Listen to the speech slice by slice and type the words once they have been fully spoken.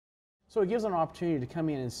So it gives them an opportunity to come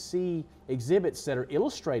in and see exhibits that are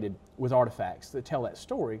illustrated with artifacts that tell that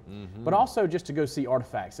story, but also just to go see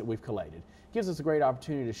artifacts that we've collated. It gives us a great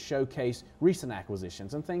opportunity to showcase recent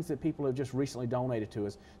acquisitions and things that people have just recently donated to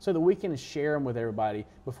us so that we can share them with everybody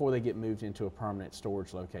before they get moved into a permanent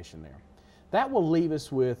storage location there. That will leave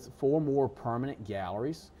us with 4 more permanent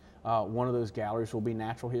galleries. One of those galleries will be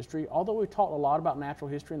natural history. Although we've talked a lot about natural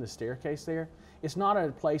history in the staircase there, it's not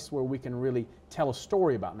a place where we can really tell a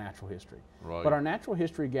story about natural history. Right. But our natural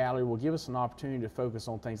history gallery will give us an opportunity to focus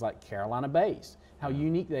on things like Carolina bays, how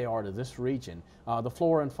unique they are to this region, the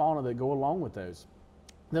flora and fauna that go along with those,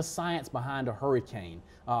 the science behind a hurricane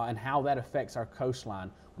and how that affects our coastline,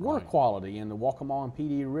 water quality in the Waccamaw and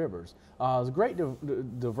PD rivers. There's a great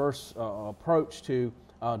diverse approach to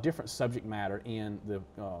different subject matter in the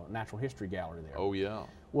natural history gallery there. Oh, yeah.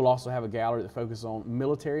 We'll also have a gallery that focuses on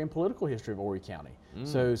military and political history of Horry County.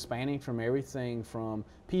 So spanning from everything from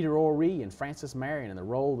Peter Horry and Francis Marion and the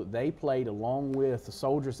role that they played along with the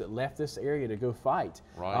soldiers that left this area to go fight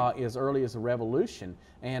as early as the Revolution,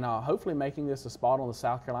 and hopefully making this a spot on the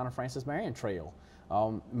South Carolina Francis Marion Trail.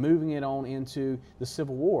 Moving it on into the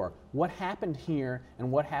Civil War, what happened here and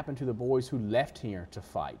what happened to the boys who left here to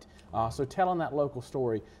fight. So telling that local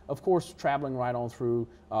story, of course traveling right on through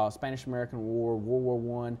Spanish-American War, World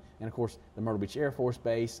War I, and of course the Myrtle Beach Air Force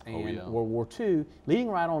Base and World War II, leading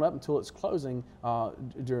right on up until its closing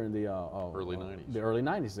during the early 90s. The early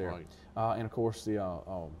 90s there. And of course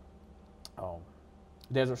the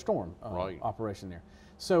Desert Storm operation there.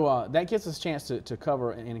 So that gives us a chance to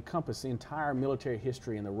cover and encompass the entire military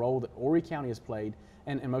history and the role that Horry County has played,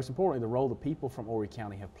 and most importantly, the role the people from Horry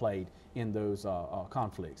County have played in those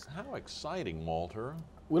conflicts. How exciting, Walter.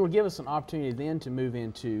 It'll give us an opportunity then to move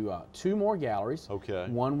into 2 more galleries. Okay.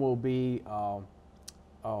 One will be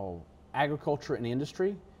agriculture and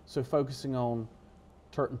industry, so focusing on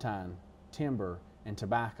turpentine, timber, and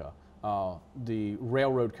tobacco. The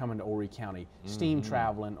railroad coming to Horry County, steam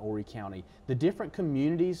travel in Horry County, the different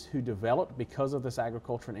communities who developed because of this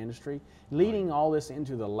agriculture and industry, leading all this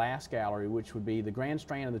into the last gallery, which would be the grand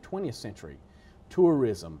strand of the 20th century,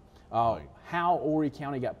 tourism, how Horry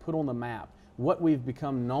County got put on the map, what we've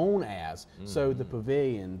become known as, so the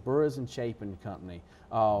Pavilion, Burroughs and Chapin Company,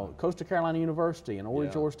 Coastal Carolina University and Horry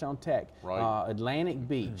Georgetown Tech, Atlantic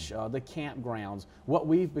Beach, the campgrounds, what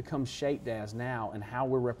we've become shaped as now and how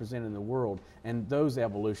we're represented in the world, and those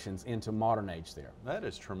evolutions into modern age there. That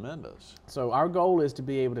is tremendous. So our goal is to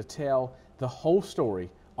be able to tell the whole story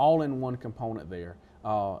all in one component there,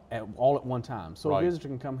 all at one time. So a visitor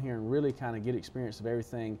can come here and really kind of get experience of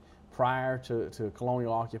everything prior to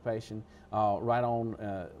colonial occupation, right on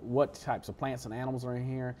what types of plants and animals are in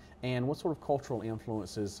here, and what sort of cultural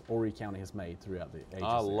influences Horry County has made throughout the ages.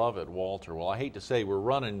 I love it, Walter. Well, I hate to say we're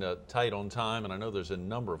running tight on time, and I know there's a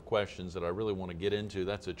number of questions that I really want to get into.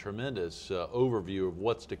 That's a tremendous overview of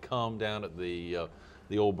what's to come down at the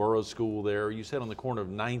old Burroughs School there. You said on the corner of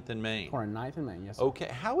 9th and Main. Corner of 9th and Main, yes, sir. Okay,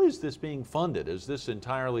 how is this being funded? Is this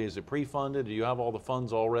entirely, is it pre-funded? Do you have all the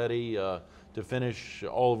funds already to finish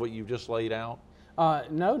all of what you've just laid out?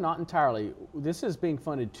 No, not entirely. This is being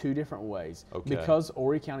funded 2 different ways. Okay. Because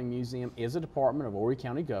Horry County Museum is a department of Horry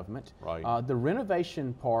County government, the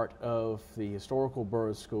renovation part of the historical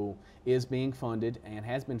Burroughs School is being funded and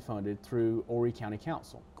has been funded through Horry County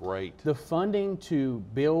Council. Great. The funding to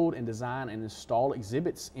build and design and install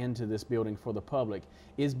exhibits into this building for the public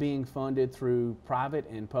is being funded through private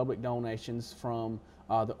and public donations from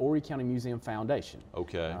the Horry County Museum Foundation.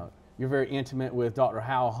 Okay. You're very intimate with Dr.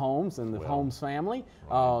 Howell Holmes and the Holmes family.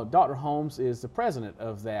 Dr. Holmes is the president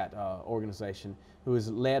of that organization, who has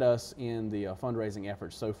led us in the fundraising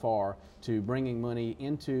efforts so far to bringing money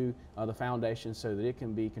into the foundation so that it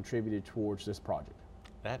can be contributed towards this project.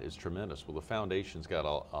 That is tremendous. Well, the foundation's got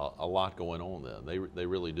a lot going on then. They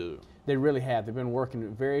really do. They really have. They've been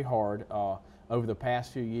working very hard over the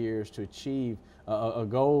past few years to achieve a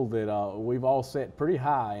goal that we've all set pretty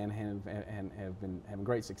high and have been having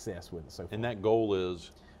great success with it so far. And that goal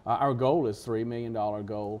is? Our goal is $3 million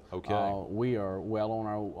goal. Okay. We are well on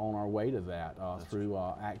our way to that through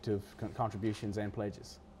active contributions and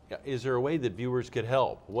pledges. Is there a way that viewers could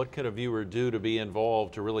help? What could a viewer do to be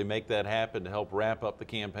involved to really make that happen, to help wrap up the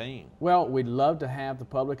campaign? Well, we'd love to have the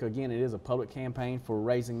public, again, it is a public campaign for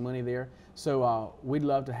raising money there, so we'd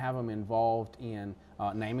love to have them involved in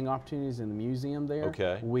naming opportunities in the museum there.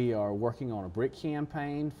 Okay. We are working on a brick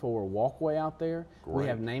campaign for a walkway out there. Great. We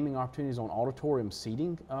have naming opportunities on auditorium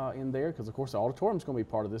seating in there, because of course the auditorium is going to be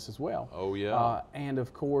part of this as well. Oh yeah. And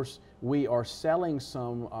of course we are selling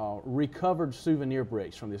some recovered souvenir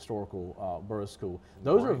bricks from the historical Borough School.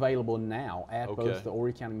 Those are available now at both the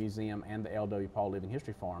Horry County Museum and the L.W. Paul Living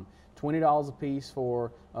History Farm. $20 a piece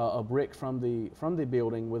for a brick from the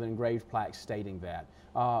building with an engraved plaque stating that.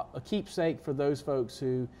 A keepsake for those folks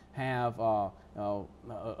who have a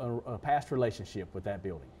past relationship with that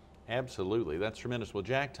building. Absolutely, that's tremendous. Well,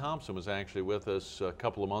 Jack Thompson was actually with us a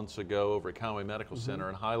couple of months ago over at Conway Medical Center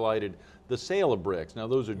and highlighted the sale of bricks. Now,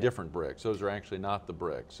 those are different bricks. Those are actually not the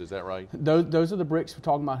bricks. Is that right? Those are the bricks we're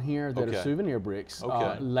talking about here that are souvenir bricks.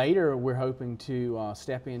 Later, we're hoping to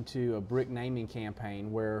step into a brick naming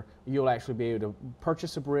campaign where you'll actually be able to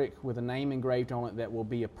purchase a brick with a name engraved on it that will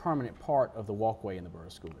be a permanent part of the walkway in the Borough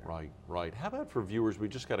School there. Right, right. How about for viewers, we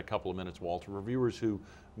just got a couple of minutes, Walter, for viewers who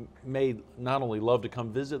may not only love to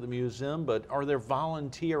come visit the museum, but are there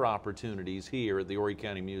volunteer opportunities here at the Horry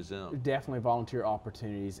County Museum? Definitely volunteer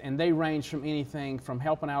opportunities, and they range from anything from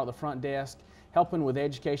helping out at the front desk, helping with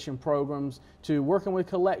education programs, to working with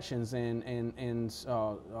collections and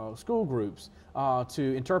school groups,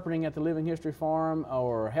 to interpreting at the Living History Farm,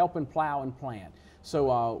 or helping plow and plant.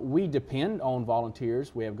 So we depend on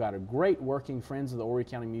volunteers. We have got a great working Friends of the Horry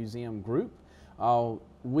County Museum group.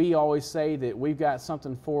 We always say that we've got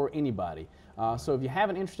something for anybody. So if you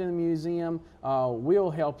have an interest in the museum,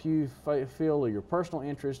 we'll help you fill your personal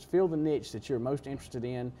interest, fill the niche that you're most interested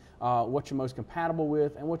in, what you're most compatible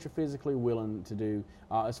with, and what you're physically willing to do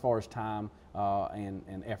as far as time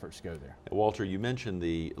and efforts go there. Walter, you mentioned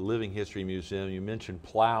the Living History Museum. You mentioned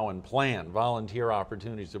plow and plant, volunteer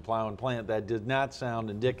opportunities to plow and plant. That did not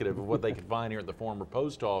sound indicative of what they could find here at the former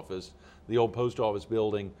post office, the old post office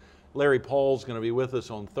building. Larry Paul's going to be with us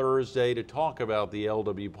on Thursday to talk about the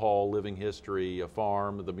L.W. Paul Living History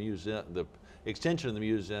Farm, the museum, the extension of the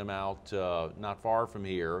museum out not far from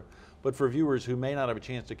here. But for viewers who may not have a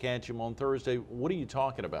chance to catch him on Thursday, what are you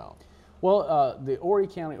talking about? Well, the Horry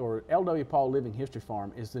County, or L.W. Paul Living History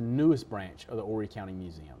Farm, is the newest branch of the Horry County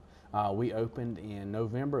Museum. We opened in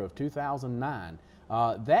November of 2009.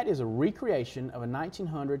 That is a recreation of a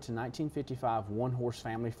 1900 to 1955 one-horse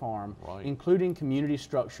family farm, including community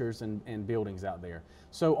structures and buildings out there.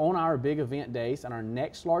 So on our big event days, and our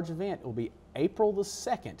next large event will be April the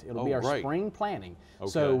 2nd. It'll be our spring planning.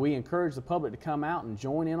 So we encourage the public to come out and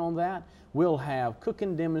join in on that. We'll have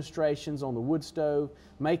cooking demonstrations on the wood stove,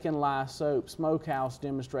 making lye soap, smokehouse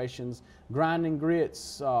demonstrations, grinding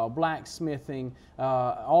grits, blacksmithing,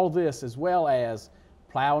 all this, as well as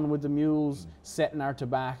plowing with the mules, setting our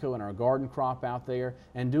tobacco and our garden crop out there,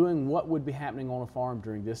 and doing what would be happening on a farm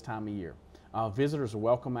during this time of year. Visitors are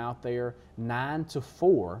welcome out there 9 to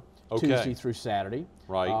 4, Tuesday through Saturday.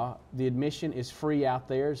 The admission is free out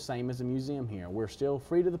there, same as the museum here. We're still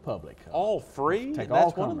free to the public. All free?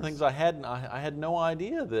 That's one of the things I had no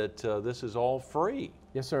idea that this is all free.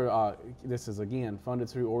 Yes, sir. This is, again, funded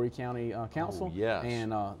through Horry County Council.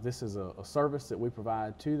 And this is a service that we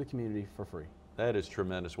provide to the community for free. That is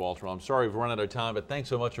tremendous, Walter. I'm sorry we've run out of time, but thanks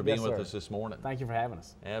so much for being with us this morning. Thank you for having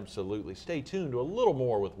us. Absolutely. Stay tuned to a little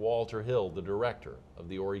more with Walter Hill, the director of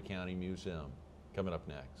the Horry County Museum, coming up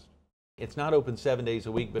next. It's not open 7 days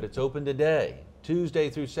a week, but it's open today, Tuesday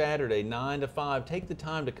through Saturday, 9 to 5. Take the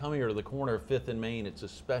time to come here to the corner of 5th and Main. It's a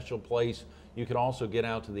special place. You can also get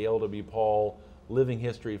out to the L.W. Paul Living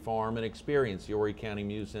History Farm and experience the Horry County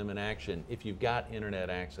Museum in action. If you've got internet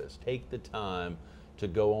access, take the time to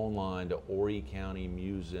go online to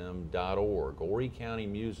horrycountymuseum.org,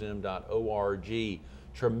 horrycountymuseum.org.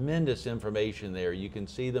 Tremendous information there. You can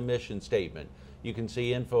see the mission statement. You can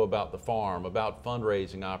see info about the farm, about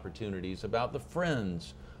fundraising opportunities, about the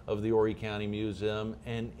Friends of the Horry County Museum,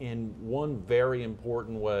 and in one very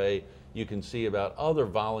important way, you can see about other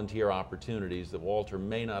volunteer opportunities that Walter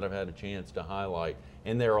may not have had a chance to highlight.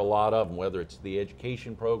 And there are a lot of them, whether it's the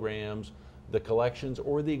education programs, the collections,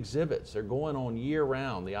 or the exhibits. They're going on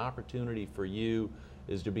year-round. The opportunity for you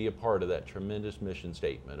is to be a part of that tremendous mission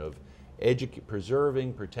statement of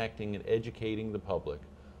preserving, protecting, and educating the public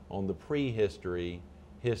on the prehistory,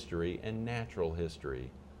 history, and natural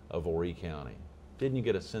history of Horry County. Didn't you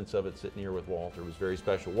get a sense of it sitting here with Walter? It was very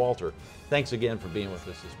special. Walter, thanks again for being with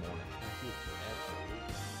us this morning. Thank you.